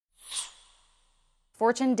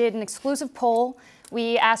Fortune did an exclusive poll.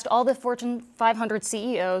 We asked all the Fortune 500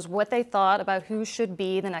 CEOs what they thought about who should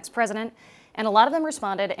be the next president. And a lot of them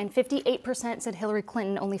responded, and 58% said Hillary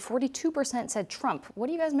Clinton, only 42% said Trump. What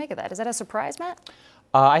do you guys make of that? Is that a surprise, Matt?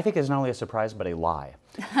 I think it's not only a surprise, but a lie.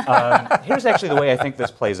 Here's actually the way I think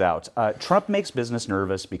this plays out. Trump makes business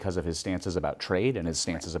nervous because of his stances about trade and his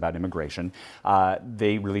stances about immigration.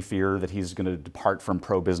 They really fear that he's going to depart from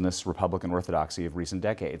pro-business Republican orthodoxy of recent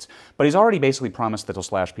decades. But he's already basically promised that he'll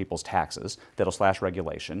slash people's taxes, that he'll slash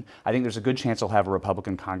regulation. I think there's a good chance he'll have a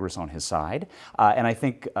Republican Congress on his side. And I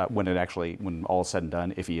think when all is said and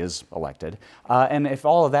done, if he is elected, and if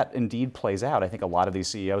all of that indeed plays out, I think a lot of these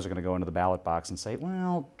CEOs are going to go into the ballot box and say,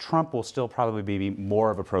 well, Trump will still probably be more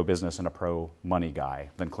of a pro-business and a pro-money guy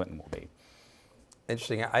than Clinton will be.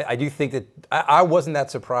 Interesting. I do think that I wasn't that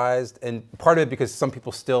surprised, and part of it because some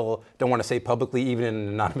people still don't want to say publicly, even in an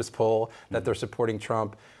anonymous poll, that they're supporting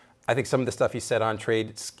Trump. I think some of the stuff he said on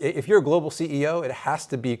trade, if you're a global CEO, it has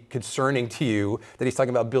to be concerning to you that he's talking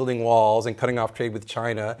about building walls and cutting off trade with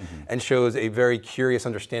China, and shows a very curious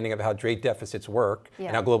understanding of how trade deficits work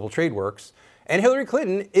and how global trade works. And Hillary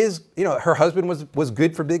Clinton is, her husband was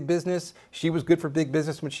good for big business. She was good for big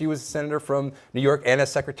business when she was a senator from New York and as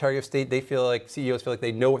Secretary of State. They feel like, CEOs feel like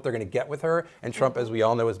they know what they're going to get with her. And Trump, as we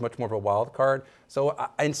all know, is much more of a wild card. So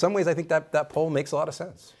in some ways, I think that poll makes a lot of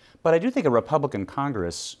sense. But I do think a Republican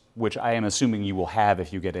Congress, which I am assuming you will have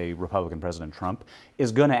if you get a Republican President Trump,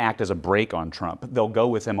 is going to act as a brake on Trump. They'll go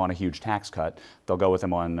with him on a huge tax cut. They'll go with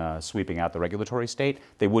him on sweeping out the regulatory state.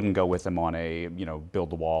 They wouldn't go with him on a,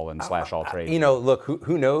 build the wall and slash all trade. Look,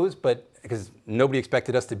 who knows? But because nobody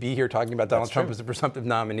expected us to be here talking about Donald Trump as a presumptive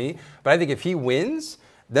nominee. But I think if he wins,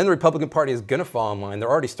 then the Republican Party is going to fall in line.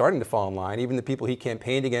 They're already starting to fall in line. Even the people he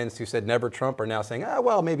campaigned against who said never Trump are now saying,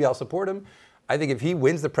 well, maybe I'll support him. I think if he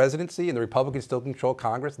wins the presidency and the Republicans still control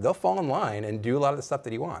Congress, they'll fall in line and do a lot of the stuff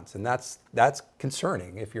that he wants. And that's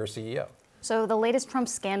concerning if you're a CEO. So the latest Trump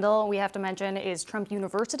scandal we have to mention is Trump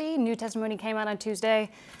University. New testimony came out on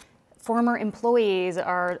Tuesday. Former employees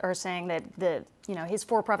are saying that his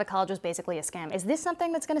for-profit college was basically a scam. Is this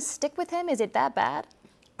something that's going to stick with him? Is it that bad?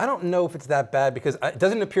 I don't know if it's that bad because it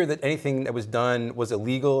doesn't appear that anything that was done was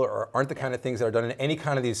illegal or aren't the kind of things that are done in any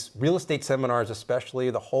kind of these real estate seminars especially.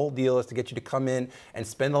 The whole deal is to get you to come in and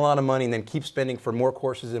spend a lot of money and then keep spending for more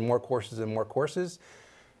courses and more courses and more courses.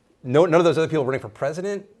 None of those other people are running for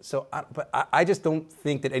president. So, I just don't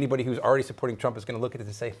think that anybody who's already supporting Trump is going to look at it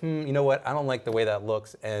and say, you know what, I don't like the way that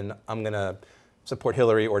looks and I'm going to support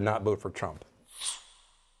Hillary or not vote for Trump.